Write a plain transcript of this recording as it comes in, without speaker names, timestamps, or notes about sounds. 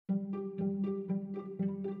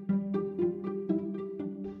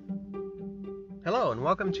and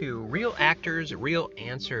welcome to Real Actors, Real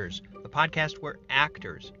Answers, the podcast where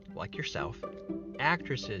actors, like yourself,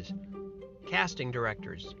 actresses, casting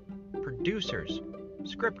directors, producers,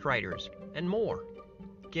 script writers, and more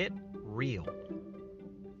get real.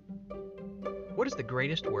 What is the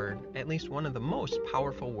greatest word, at least one of the most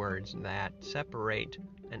powerful words that separate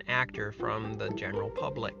an actor from the general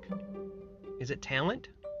public? Is it talent?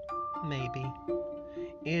 Maybe.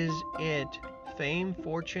 Is it fame,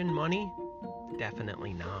 fortune, money?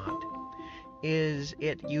 Definitely not. Is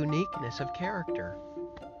it uniqueness of character?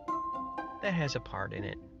 That has a part in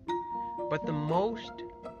it. But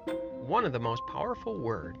one of the most powerful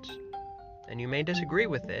words, and you may disagree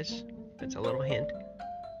with this, that's a little hint,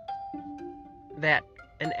 that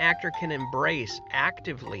an actor can embrace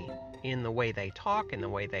actively in the way they talk, in the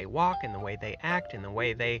way they walk, in the way they act, in the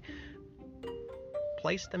way they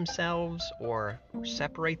place themselves or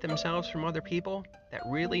separate themselves from other people, that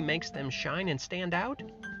really makes them shine and stand out?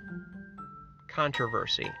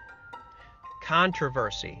 Controversy.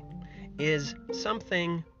 Controversy is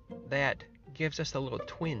something that gives us a little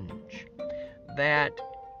twinge, that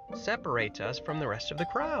separates us from the rest of the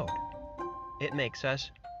crowd. It makes us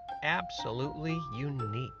absolutely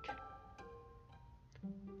unique.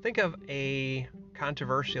 Think of a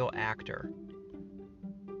controversial actor.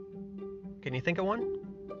 Can you think of one?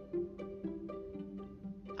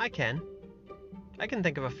 I can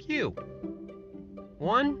think of a few.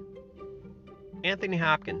 One, Anthony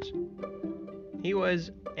Hopkins. He was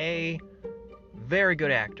a very good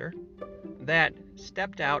actor that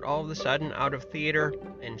stepped out all of a sudden out of theater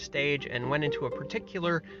and stage and went into a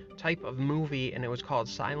particular type of movie, and it was called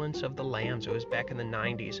Silence of the Lambs. It was back in the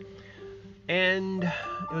 90s. And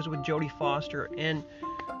it was with Jodie Foster, and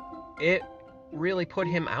it really put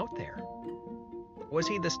him out there. Was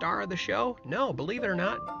he the star of the show? No, believe it or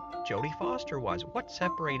not, Jodie Foster was. What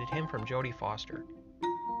separated him from Jodie Foster?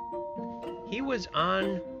 He was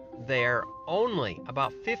on there only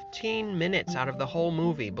about 15 minutes out of the whole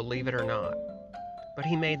movie, believe it or not. But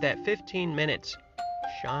he made that 15 minutes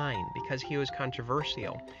shine because he was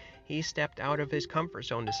controversial. He stepped out of his comfort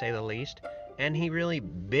zone, to say the least, and he really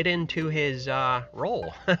bit into his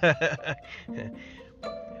role.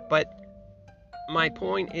 But my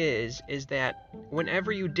point is that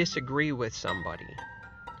whenever you disagree with somebody,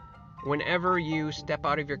 whenever you step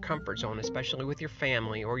out of your comfort zone, especially with your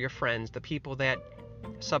family or your friends, the people that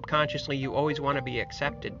subconsciously you always want to be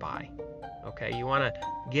accepted by, okay? You want to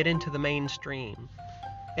get into the mainstream.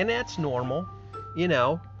 And that's normal. You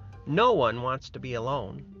know, no one wants to be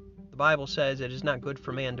alone. The Bible says it is not good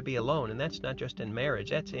for man to be alone, and that's not just in marriage,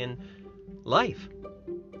 that's in life.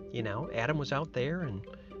 You know, Adam was out there, and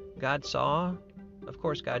God saw. Of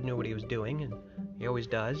course, God knew what he was doing, and he always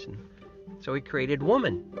does. And so he created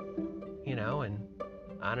woman, you know, and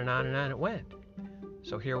on and on and on it went.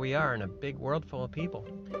 So here we are in a big world full of people.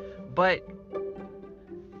 But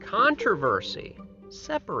controversy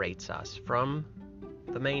separates us from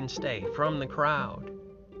the mainstay, from the crowd.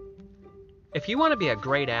 If you want to be a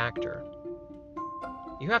great actor,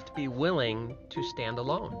 you have to be willing to stand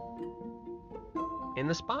alone in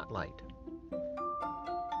the spotlight.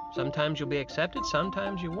 Sometimes you'll be accepted,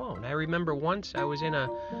 sometimes you won't. I remember once I was in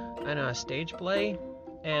a stage play,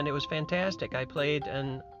 and it was fantastic. I played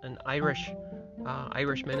an Irishman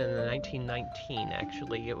in the 1919.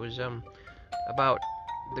 Actually, it was about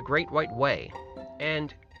the Great White Way,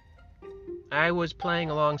 and I was playing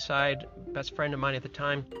alongside a best friend of mine at the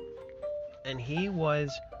time, and he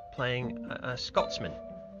was playing a Scotsman.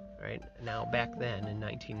 Right now, back then in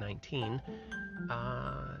 1919.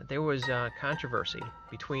 There was controversy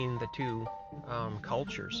between the two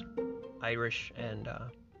cultures, Irish and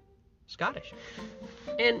Scottish.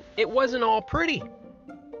 And it wasn't all pretty.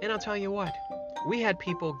 And I'll tell you what, we had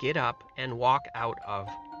people get up and walk out of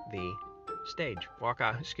the stage, walk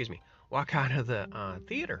out of the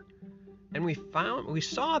theater. And we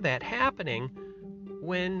saw that happening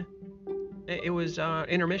when it was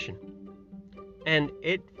intermission. And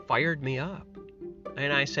it fired me up.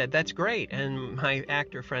 And I said, that's great. And my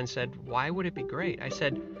actor friend said, why would it be great? I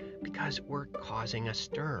said, because we're causing a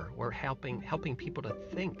stir. We're helping people to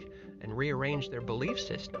think and rearrange their belief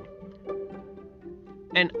system.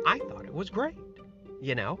 And I thought it was great.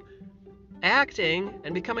 You know, acting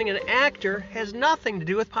and becoming an actor has nothing to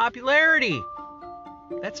do with popularity.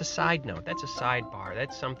 That's a side note. That's a sidebar.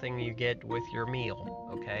 That's something you get with your meal,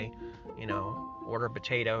 okay? You know, order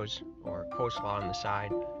potatoes or coleslaw on the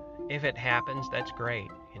side. If it happens, that's great,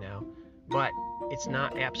 you know, but it's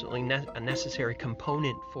not absolutely a necessary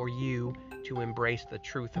component for you to embrace the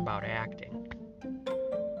truth about acting.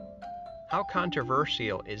 How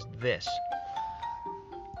controversial is this?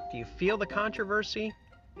 Do you feel the controversy?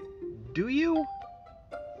 Do you?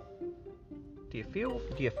 Do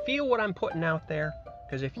you feel what I'm putting out there?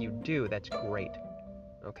 Because if you do, that's great.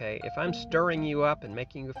 Okay? If I'm stirring you up and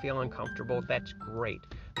making you feel uncomfortable, that's great.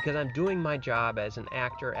 Because I'm doing my job as an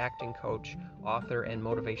actor, acting coach, author, and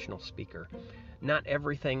motivational speaker. Not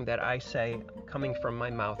everything that I say coming from my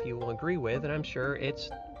mouth you will agree with, and I'm sure it's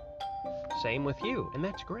same with you, and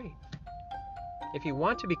that's great. If you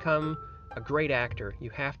want to become a great actor, you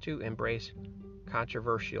have to embrace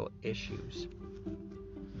controversial issues.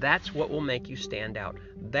 That's what will make you stand out.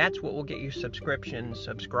 That's what will get you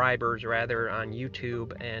subscribers rather, on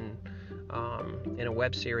YouTube and in a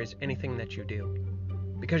web series, anything that you do.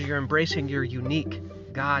 Because you're embracing your unique,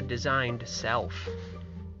 God-designed self.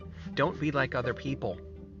 Don't be like other people.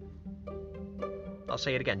 I'll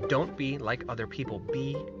say it again. Don't be like other people.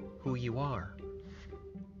 Be who you are.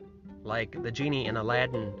 Like the genie in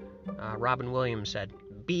Aladdin, Robin Williams said,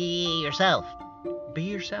 be yourself. Be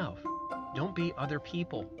yourself. Don't be other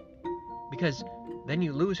people. Because then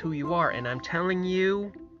you lose who you are. And I'm telling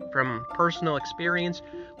you from personal experience,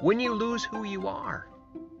 when you lose who you are,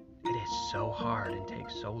 it is so hard and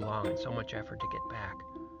takes so long and so much effort to get back.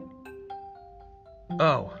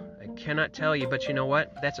 Oh, I cannot tell you, but you know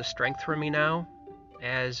what? That's a strength for me now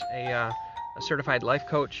as a certified life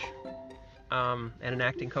coach and an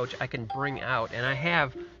acting coach. I can bring out, and I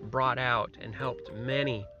have brought out and helped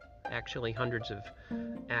many, actually hundreds of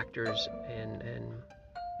actors and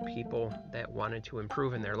people that wanted to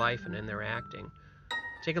improve in their life and in their acting.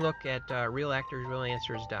 Take a look at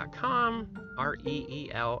realactorsrealanswers.com,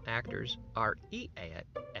 REEL, actors,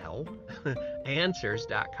 REAL,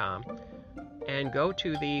 answers.com, and go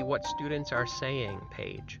to the What Students Are Saying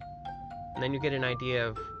page. And then you get an idea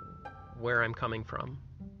of where I'm coming from.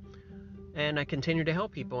 And I continue to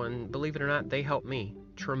help people, and believe it or not, they help me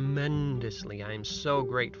tremendously. I am so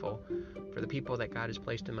grateful for the people that God has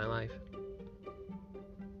placed in my life.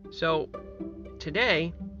 So,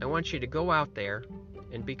 today, I want you to go out there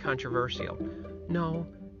and be controversial. No,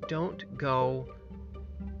 don't go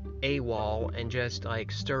AWOL and just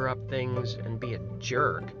stir up things and be a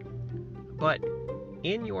jerk. But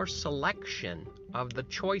in your selection of the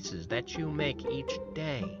choices that you make each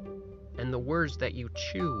day and the words that you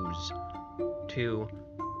choose to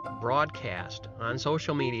broadcast on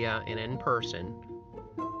social media and in person,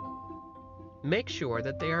 make sure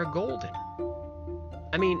that they are golden.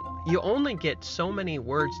 I mean, you only get so many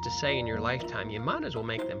words to say in your lifetime. You might as well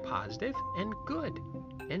make them positive and good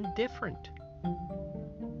and different.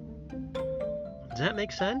 Does that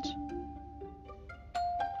make sense?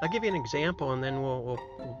 I'll give you an example, and then we'll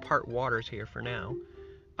part waters here for now.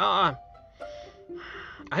 I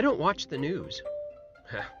don't watch the news.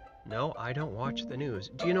 No, I don't watch the news.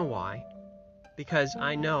 Do you know why? Because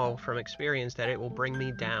I know from experience that it will bring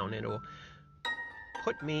me down. It will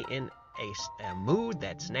put me in a mood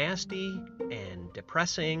that's nasty and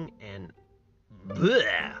depressing and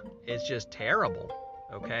bleh. It's just terrible,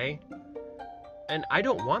 okay? And I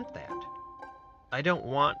don't want that. I don't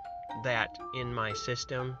want that in my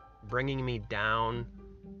system, bringing me down.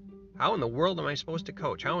 How in the world am I supposed to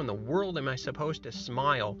coach? How in the world am I supposed to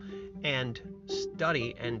smile and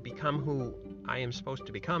study and become who I am supposed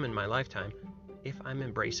to become in my lifetime if I'm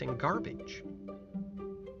embracing garbage?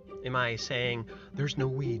 Am I saying, there's no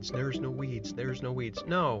weeds, there's no weeds, there's no weeds?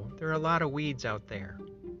 No, there are a lot of weeds out there.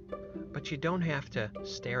 But you don't have to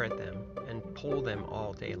stare at them and pull them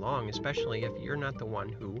all day long, especially if you're not the one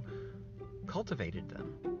who cultivated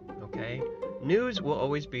them, okay? News will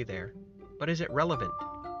always be there, but is it relevant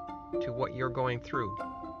to what you're going through?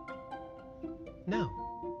 No,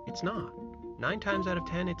 it's not. 9 times out of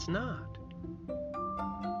 10, it's not.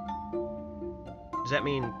 Does that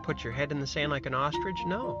mean put your head in the sand like an ostrich?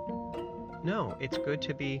 No, it's good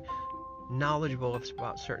to be knowledgeable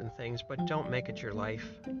about certain things, but don't make it your life.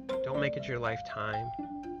 Don't make it your lifetime.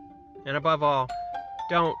 And above all,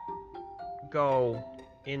 don't go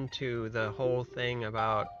into the whole thing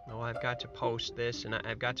about, I've got to post this and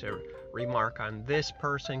I've got to remark on this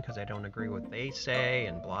person because I don't agree with what they say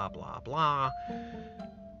and blah, blah, blah.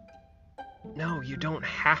 No, you don't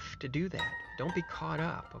have to do that. Don't be caught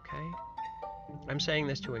up, okay? I'm saying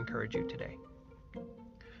this to encourage you today.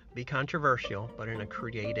 Be controversial, but in a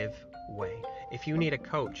creative way. If you need a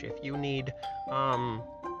coach, if you need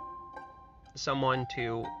someone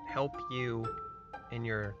to help you in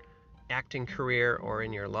your acting career or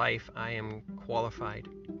in your life, I am qualified.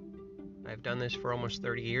 I've done this for almost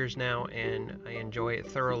 30 years now, and I enjoy it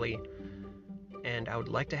thoroughly, and I would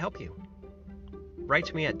like to help you. Write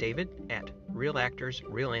to me at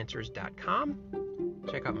david@realactorsrealanswers.com.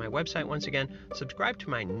 Check out my website once again. Subscribe to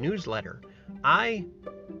my newsletter. I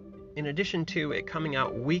in addition to it coming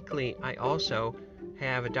out weekly, I also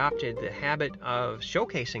have adopted the habit of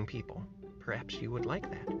showcasing people. Perhaps you would like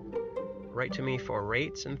that. Write to me for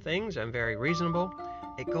rates and things. I'm very reasonable.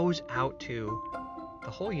 It goes out to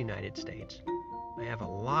the whole United States. I have a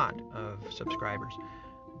lot of subscribers,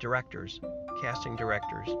 directors, casting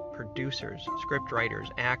directors, producers, script writers,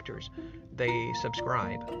 actors. They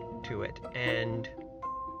subscribe to it, and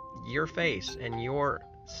your face and your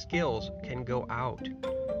skills can go out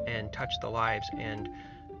and touch the lives, and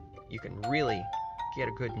you can really get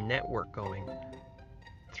a good network going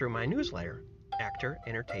through my newsletter, Actor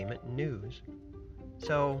Entertainment News.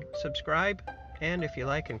 So subscribe, and if you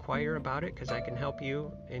like, inquire about it, because I can help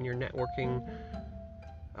you in your networking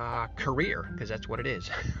career, because that's what it is.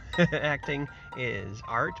 Acting is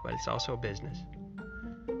art, but it's also a business.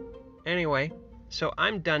 Anyway, so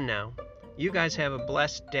I'm done now. You guys have a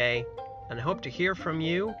blessed day, and I hope to hear from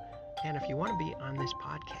you. And if you want to be on this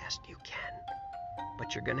podcast, you can.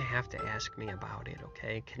 But you're going to have to ask me about it,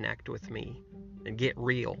 okay? Connect with me and get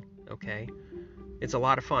real, okay? It's a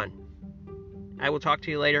lot of fun. I will talk to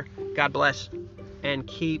you later. God bless. And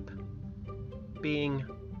keep being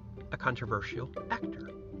a controversial actor.